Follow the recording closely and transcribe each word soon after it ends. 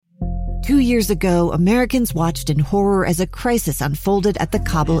2 years ago, Americans watched in horror as a crisis unfolded at the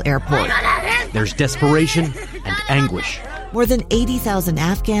Kabul airport. There's desperation and anguish. More than 80,000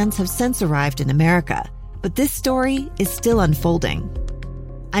 Afghans have since arrived in America, but this story is still unfolding.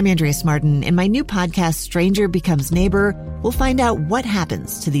 I'm Andrea Martin. In my new podcast, Stranger Becomes Neighbor, we'll find out what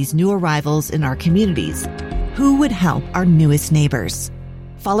happens to these new arrivals in our communities. Who would help our newest neighbors?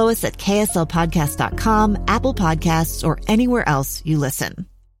 Follow us at kslpodcast.com, Apple Podcasts, or anywhere else you listen.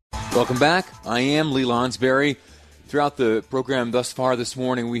 Welcome back. I am Lee Lonsberry. Throughout the program thus far this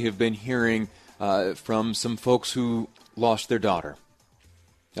morning, we have been hearing from some folks who lost their daughter.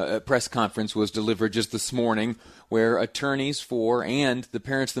 A press conference was delivered just this morning where attorneys for and the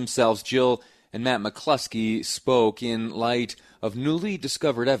parents themselves, Jill and Matt McCluskey, spoke in light of newly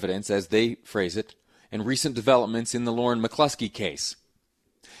discovered evidence, as they phrase it, and recent developments in the Lauren McCluskey case.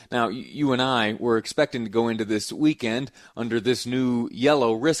 Now, you and I were expecting to go into this weekend under this new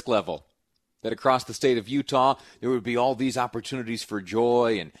yellow risk level, that across the state of Utah, there would be all these opportunities for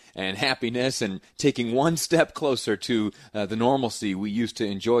joy and happiness and taking one step closer to the normalcy we used to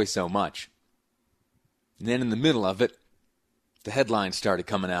enjoy so much. And then in the middle of it, the headlines started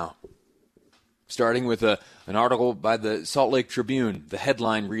coming out. Starting with an article by the Salt Lake Tribune, the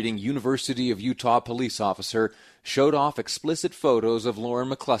headline reading, University of Utah police officer showed off explicit photos of Lauren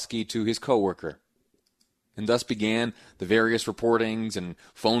McCluskey to his coworker. And thus began the various reportings and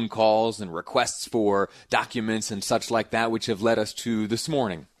phone calls and requests for documents and such like that, which have led us to this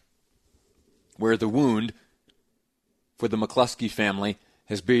morning, where the wound for the McCluskey family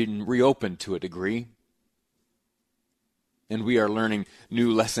has been reopened to a degree. And we are learning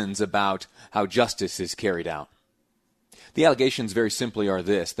new lessons about how justice is carried out. The allegations very simply are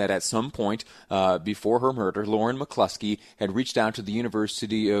this, that at some point before her murder, Lauren McCluskey had reached out to the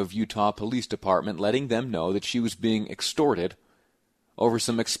University of Utah Police Department, letting them know that she was being extorted over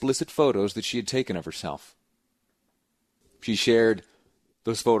some explicit photos that she had taken of herself. She shared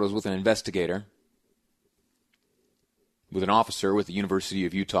those photos with an investigator, with an officer with the University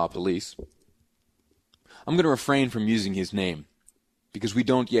of Utah Police. I'm going to refrain from using his name because we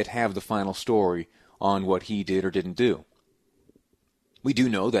don't yet have the final story on what he did or didn't do. We do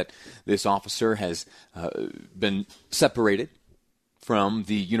know that this officer has been separated from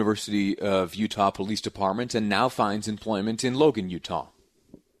the University of Utah Police Department and now finds employment in Logan, Utah.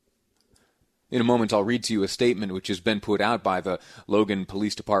 In a moment, I'll read to you a statement which has been put out by the Logan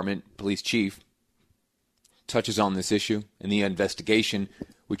Police Department police chief. It touches on this issue and the investigation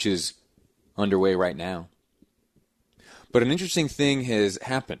which is underway right now. But an interesting thing has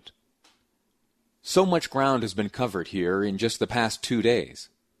happened. So much ground has been covered here in just the past 2 days.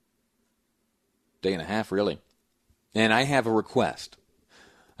 Day and a half, really. And I have a request.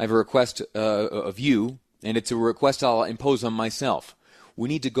 I have a request of you, and it's a request I'll impose on myself. We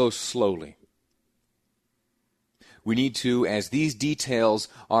need to go slowly. We need to, as these details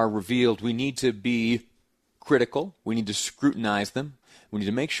are revealed, we need to be critical. We need to scrutinize them. We need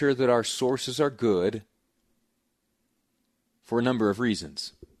to make sure that our sources are good for a number of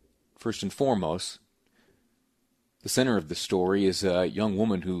reasons. First and foremost, the center of the story is a young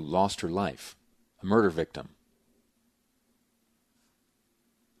woman who lost her life, a murder victim.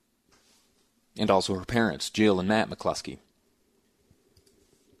 And also her parents, Jill and Matt McCluskey.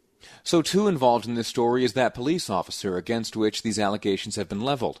 So too involved in this story is that police officer against which these allegations have been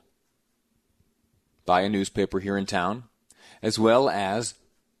leveled by a newspaper here in town, as well as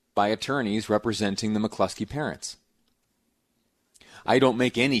by attorneys representing the McCluskey parents. I don't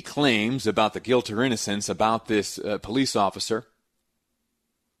make any claims about the guilt or innocence about this police officer,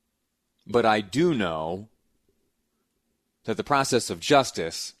 but I do know that the process of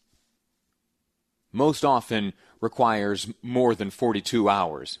justice most often requires more than 42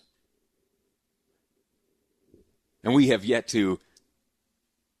 hours. And we have yet to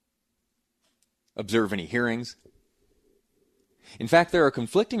observe any hearings. In fact, there are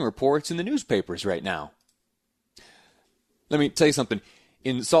conflicting reports in the newspapers right now. Let me tell you something.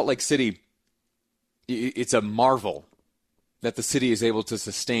 In Salt Lake City, it's a marvel that the city is able to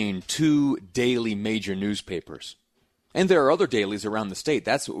sustain 2 daily major newspapers. And there are other dailies around the state.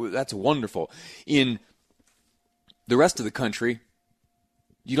 That's wonderful. In the rest of the country,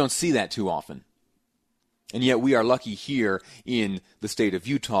 you don't see that too often. And yet we are lucky here in the state of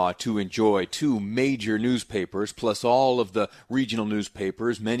Utah to enjoy 2 major newspapers, plus all of the regional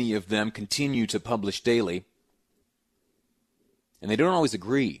newspapers. Many of them continue to publish daily. And they don't always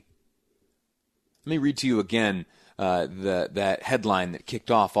agree. Let me read to you again that headline that kicked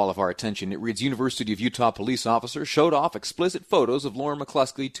off all of our attention. It reads, University of Utah police officer showed off explicit photos of Lauren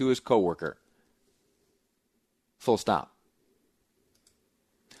McCluskey to his coworker. Full stop.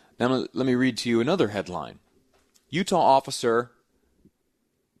 Now, let me read to you another headline. Utah officer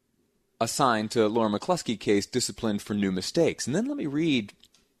assigned to Lauren McCluskey case disciplined for new mistakes. And then let me read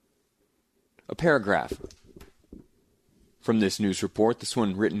a paragraph from this news report. This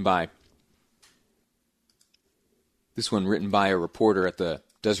one written by a reporter at the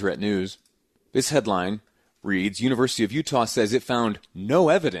Deseret News. This headline reads, University of Utah says it found no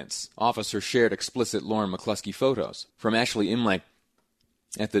evidence officer shared explicit Lauren McCluskey photos. From Ashley Imlay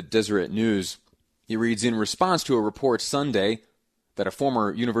at the Deseret News, he reads, in response to a report Sunday that a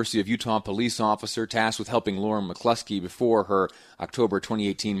former University of Utah police officer tasked with helping Lauren McCluskey before her October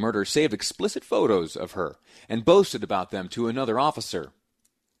 2018 murder saved explicit photos of her and boasted about them to another officer.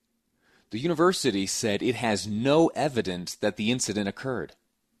 The university said it has no evidence that the incident occurred.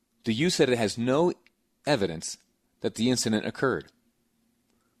 The U said it has no evidence that the incident occurred.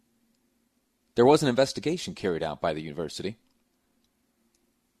 There was an investigation carried out by the university.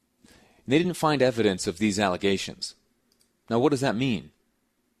 They didn't find evidence of these allegations. Now, what does that mean?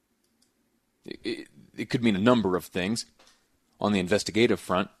 It could mean a number of things on the investigative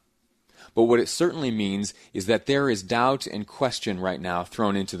front, but what it certainly means is that there is doubt and question right now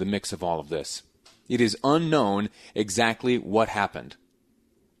thrown into the mix of all of this. It is unknown exactly what happened.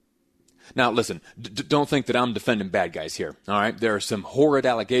 Now, listen, don't think that I'm defending bad guys here, all right? There are some horrid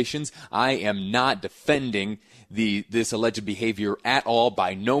allegations. I am not defending this alleged behavior at all,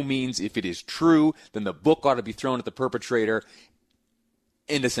 by no means. If it is true, then the book ought to be thrown at the perpetrator.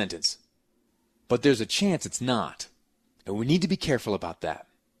 End of sentence. But there's a chance it's not, and we need to be careful about that.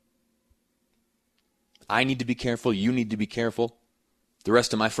 I need to be careful. You need to be careful. The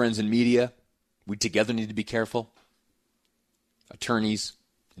rest of my friends in media, we together need to be careful. Attorneys,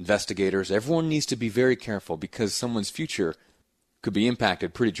 investigators, everyone needs to be very careful, because someone's future could be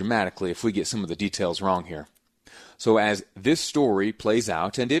impacted pretty dramatically if we get some of the details wrong here. So as this story plays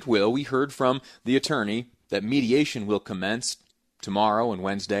out, and it will, we heard from the attorney that mediation will commence tomorrow and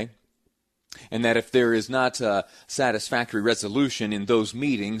Wednesday, and that if there is not a satisfactory resolution in those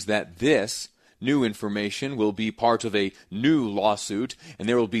meetings, that this new information will be part of a new lawsuit, and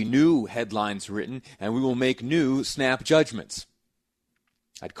there will be new headlines written, and we will make new snap judgments.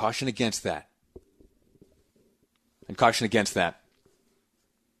 I'd caution against that.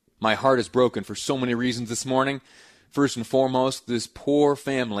 My heart is broken for so many reasons this morning. First and foremost, this poor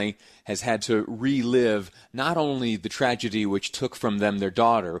family has had to relive not only the tragedy which took from them their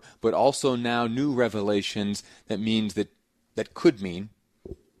daughter, but also now new revelations that could mean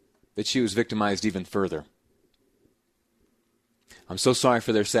that she was victimized even further. I'm so sorry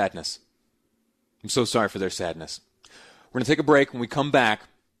for their sadness. We're going to take a break. When we come back,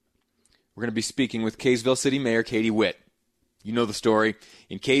 we're going to be speaking with Kaysville City Mayor Katie Witt. You know the story.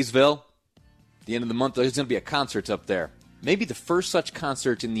 In Kaysville, at the end of the month, there's going to be a concert up there. Maybe the first such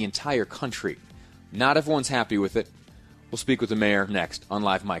concert in the entire country. Not everyone's happy with it. We'll speak with the mayor next on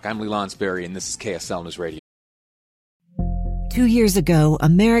Live Mike. I'm Lee Lonsberry, and this is KSL NewsRadio. 2 years ago,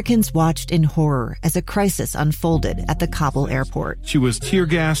 Americans watched in horror as a crisis unfolded at the Kabul airport. She was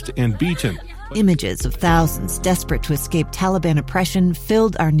tear-gassed and beaten. Images of thousands desperate to escape Taliban oppression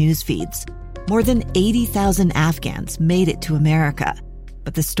filled our news feeds. More than 80,000 Afghans made it to America.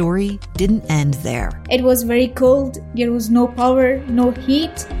 But the story didn't end there. It was very cold. There was no power, no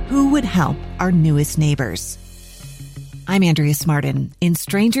heat. Who would help our newest neighbors? I'm Andrea Smartin. In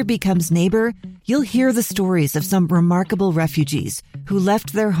Stranger Becomes Neighbor, you'll hear the stories of some remarkable refugees who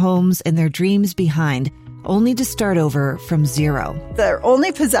left their homes and their dreams behind, only to start over from zero. Their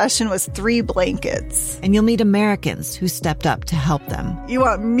only possession was 3 blankets. And you'll meet Americans who stepped up to help them. You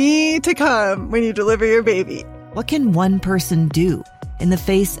want me to come when you deliver your baby. What can one person do in the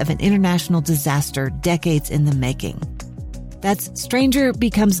face of an international disaster decades in the making? That's Stranger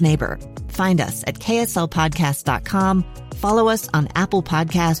Becomes Neighbor. Find us at kslpodcast.com. Follow us on Apple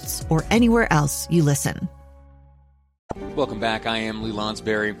Podcasts or anywhere else you listen. Welcome back. I am Lee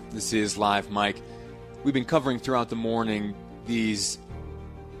Lonsberry. This is Live Mike. We've been covering throughout the morning these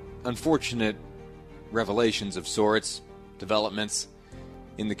unfortunate revelations of sorts, developments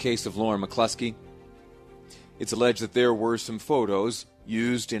in the case of Lauren McCluskey. It's alleged that there were some photos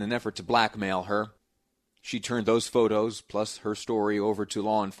used in an effort to blackmail her. She turned those photos, plus her story, over to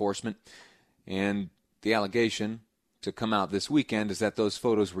law enforcement, and the allegation to come out this weekend is that those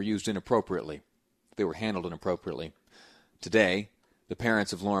photos were used inappropriately. They were handled inappropriately. Today, the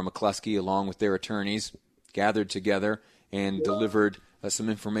parents of Lauren McCluskey, along with their attorneys, gathered together and delivered some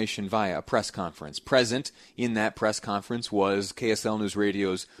information via a press conference. Present in that press conference was KSL News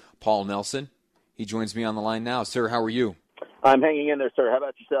Radio's Paul Nelson. He joins me on the line now. Sir, how are you? I'm hanging in there, sir. How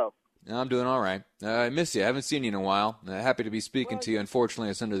about yourself? I'm doing all right. I miss you. I haven't seen you in a while. Happy to be speaking to you. Unfortunately,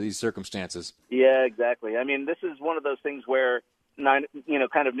 it's under these circumstances. Yeah, exactly. I mean, this is one of those things where, kind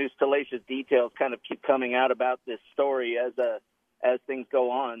of new salacious details kind of keep coming out about this story as things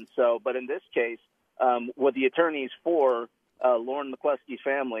go on. So, but in this case, with the attorneys for Lauren McCluskey's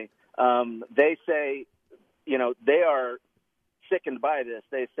family, they say, they are sickened by this.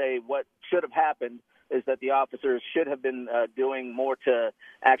 They say what should have happened is that the officers should have been doing more to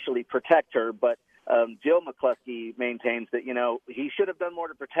actually protect her. But Jill McCluskey maintains that, he should have done more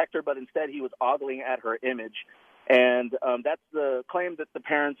to protect her, but instead he was ogling at her image. And that's the claim that the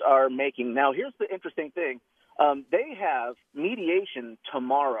parents are making. Now, here's the interesting thing. They have mediation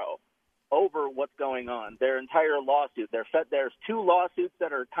tomorrow over what's going on, their entire lawsuit. There's two lawsuits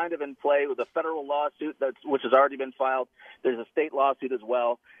that are kind of in play, with a federal lawsuit which has already been filed. There's a state lawsuit as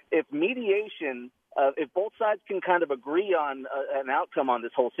well. If mediation, if both sides can kind of agree on an outcome on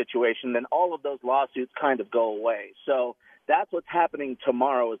this whole situation, then all of those lawsuits kind of go away. So that's what's happening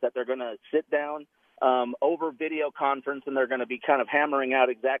tomorrow, is that they're going to sit down over video conference, and they're going to be kind of hammering out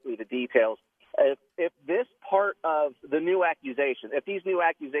exactly the details. If this part of the new accusation, if these new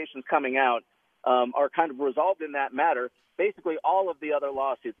accusations coming out are kind of resolved in that matter, basically all of the other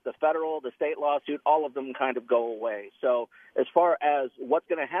lawsuits, the federal, the state lawsuit, all of them kind of go away. So as far as what's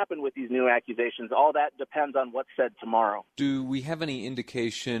going to happen with these new accusations, all that depends on what's said tomorrow. Do we have any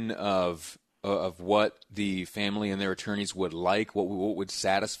indication of what the family and their attorneys would like, what would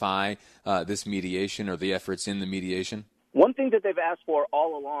satisfy this mediation or the efforts in the mediation? One thing that they've asked for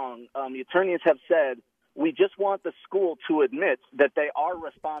all along, the attorneys have said, we just want the school to admit that they are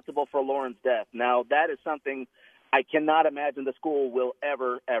responsible for Lauren's death. Now, that is something I cannot imagine the school will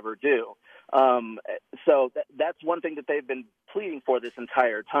ever do. So that's one thing that they've been pleading for this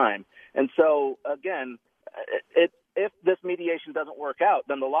entire time. And so, again, if this mediation doesn't work out,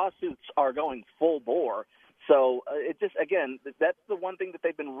 then the lawsuits are going full bore. So that's the one thing that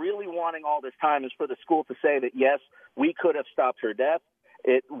they've been really wanting all this time, is for the school to say that, yes, we could have stopped her death.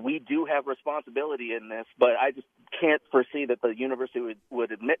 We do have responsibility in this, but I just can't foresee that the university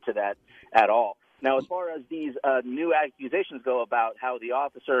would admit to that at all. Now, as far as these new accusations go about how the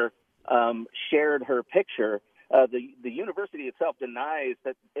officer shared her picture, the university itself denies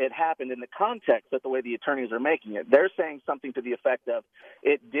that it happened in the context that the way the attorneys are making it. They're saying something to the effect of,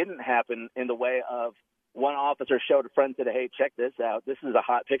 it didn't happen in the way of, one officer showed a friend today, hey, check this out. This is a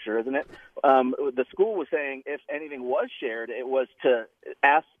hot picture, isn't it? The school was saying if anything was shared, it was to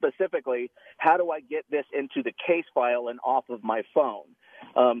ask specifically, how do I get this into the case file and off of my phone?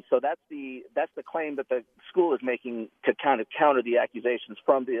 So that's the claim that the school is making to kind of counter the accusations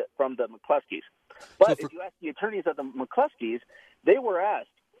from the McCluskeys. But if you ask the attorneys of the McCluskeys, they were asked,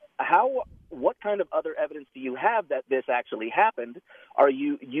 what kind of other evidence do you have that this actually happened?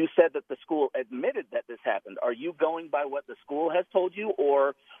 You said that the school admitted that this happened. Are you going by what the school has told you,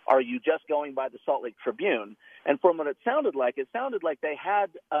 or are you just going by the Salt Lake Tribune? And from what it sounded like they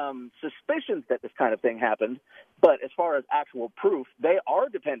had suspicions that this kind of thing happened. But as far as actual proof, they are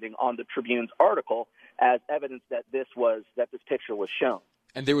depending on the Tribune's article as evidence that this picture was shown.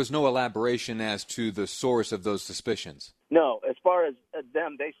 And there was no elaboration as to the source of those suspicions? No. As far as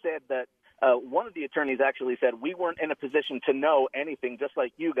them, they said that one of the attorneys actually said, we weren't in a position to know anything, just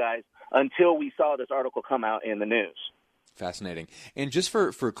like you guys, until we saw this article come out in the news. Fascinating. And just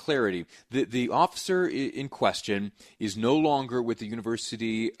for clarity, the officer in question is no longer with the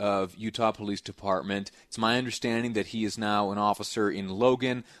University of Utah Police Department. It's my understanding that he is now an officer in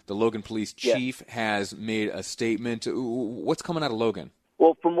Logan. The Logan police chief has made a statement. What's coming out of Logan?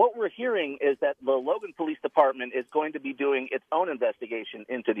 Well, from what we're hearing is that the Logan Police Department is going to be doing its own investigation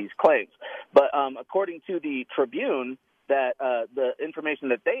into these claims. But according to the Tribune, that the information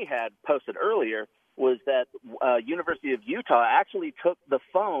that they had posted earlier was that University of Utah actually took the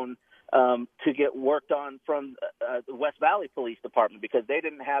phone to get worked on from the West Valley Police Department, because they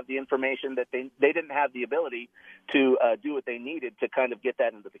didn't have the information that they didn't have the ability to do what they needed to kind of get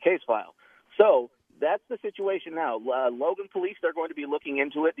that into the case file. So that's the situation now. Logan Police, they're going to be looking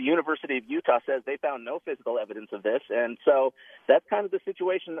into it. The University of Utah says they found no physical evidence of this. And so that's kind of the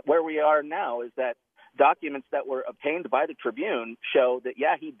situation where we are now, is that documents that were obtained by the Tribune show that,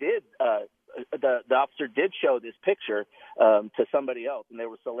 he did, the officer did show this picture to somebody else, and they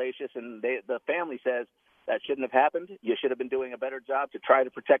were salacious, and the family says that shouldn't have happened. You should have been doing a better job to try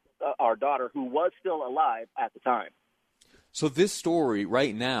to protect our daughter, who was still alive at the time. So this story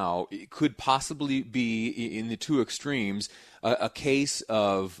right now could possibly be, in the two extremes, a case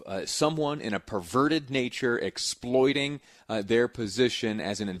of someone in a perverted nature exploiting their position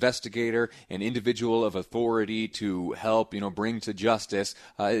as an investigator, an individual of authority to help, bring to justice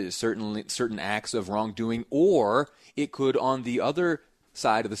certain acts of wrongdoing, or it could, on the other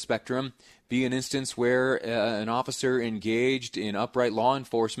side of the spectrum, be an instance where an officer engaged in upright law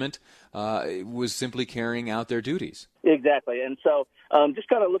enforcement was simply carrying out their duties. Exactly. And so just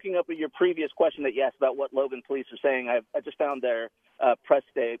kind of looking up at your previous question that you asked about what Logan police are saying, I just found their press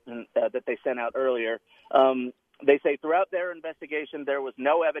statement that they sent out earlier. They say, throughout their investigation, there was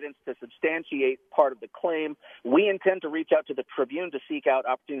no evidence to substantiate part of the claim. We intend to reach out to the Tribune to seek out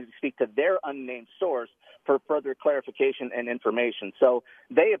opportunity to speak to their unnamed source for further clarification and information. So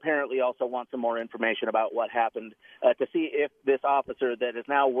they apparently also want some more information about what happened to see if this officer that is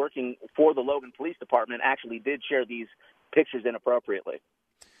now working for the Logan Police Department actually did share these pictures inappropriately.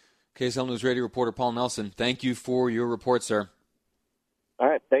 KSL NewsRadio reporter Paul Nelson, thank you for your report, sir. All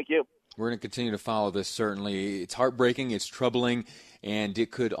right, thank you. We're going to continue to follow this, certainly. It's heartbreaking, it's troubling, and it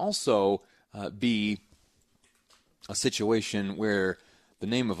could also be a situation where the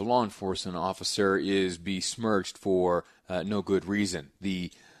name of a law enforcement officer is besmirched for no good reason.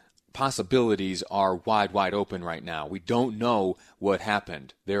 The possibilities are wide open right now. We don't know what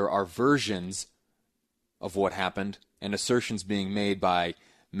happened. There are versions of what happened and assertions being made by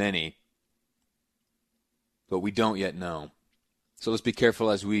many, but we don't yet know. So let's be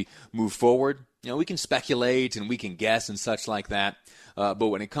careful as we move forward. We can speculate and we can guess and such like that, but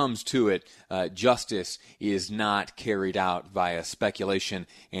when it comes to it, justice is not carried out via speculation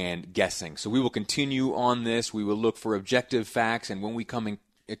and guessing. So we will continue on this. We will look for objective facts, and when we come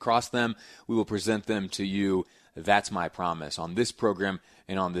across them, we will present them to you. That's my promise on this program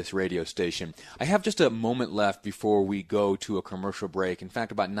and on this radio station. I have just a moment left before we go to a commercial break. In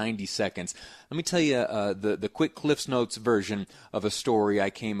fact, about 90 seconds. Let me tell you the quick Cliff's Notes version of a story I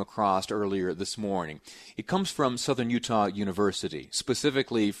came across earlier this morning. It comes from Southern Utah University,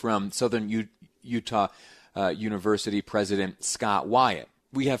 specifically from Southern Utah University President Scott Wyatt.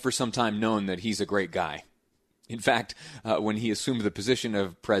 We have for some time known that he's a great guy. In fact, when he assumed the position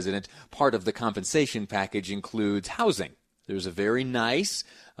of president, part of the compensation package includes housing. There's a very nice,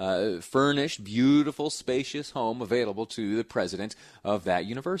 furnished, beautiful, spacious home available to the president of that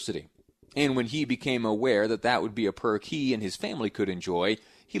university. And when he became aware that that would be a perk he and his family could enjoy,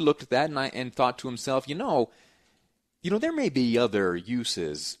 he looked at that and thought to himself, there may be other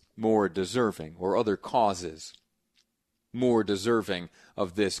uses more deserving, or other causes more deserving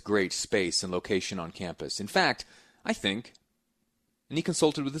of this great space and location on campus. In fact, I think, and he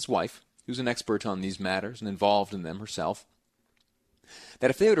consulted with his wife, who's an expert on these matters and involved in them herself, that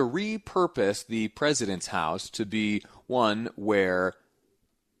if they were to repurpose the president's house to be one where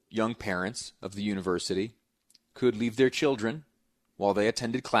young parents of the university could leave their children while they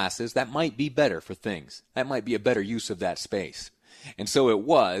attended classes, that might be better for things. That might be a better use of that space. And so it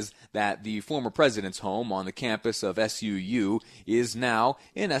was that the former president's home on the campus of SUU is now,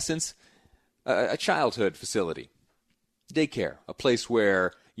 in essence, a childhood facility, daycare, a place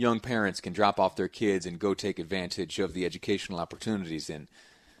where young parents can drop off their kids and go take advantage of the educational opportunities in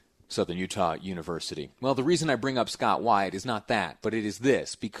Southern Utah University. Well, the reason I bring up Scott Wyatt is not that, but it is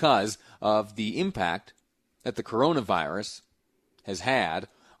this, because of the impact that the coronavirus has had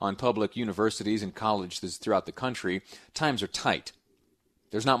on public universities and colleges throughout the country. Times are tight.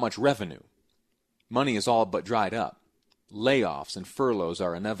 There's not much revenue. Money is all but dried up. Layoffs and furloughs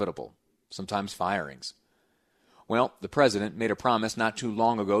are inevitable, sometimes firings. Well, the president made a promise not too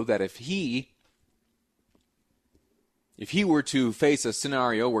long ago that if he were to face a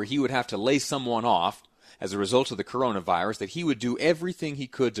scenario where he would have to lay someone off as a result of the coronavirus, that he would do everything he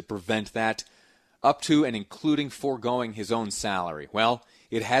could to prevent that, up to and including foregoing his own salary. Well,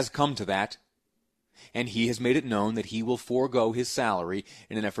 it has come to that, and he has made it known that he will forego his salary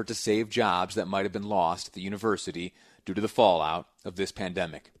in an effort to save jobs that might have been lost at the university due to the fallout of this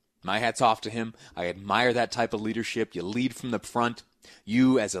pandemic. My hat's off to him. I admire that type of leadership. You lead from the front.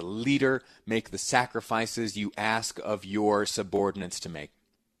 You, as a leader, make the sacrifices you ask of your subordinates to make.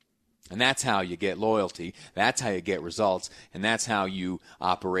 And that's how you get loyalty, that's how you get results, and that's how you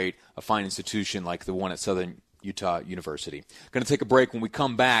operate a fine institution like the one at Southern Utah University. Going to take a break. When we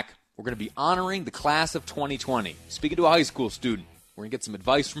come back, we're going to be honoring the class of 2020. Speaking to a high school student, we're going to get some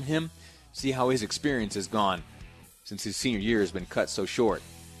advice from him, see how his experience has gone since his senior year has been cut so short.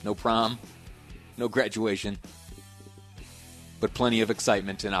 No prom, no graduation, but plenty of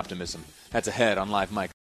excitement and optimism. That's ahead on Live Mike.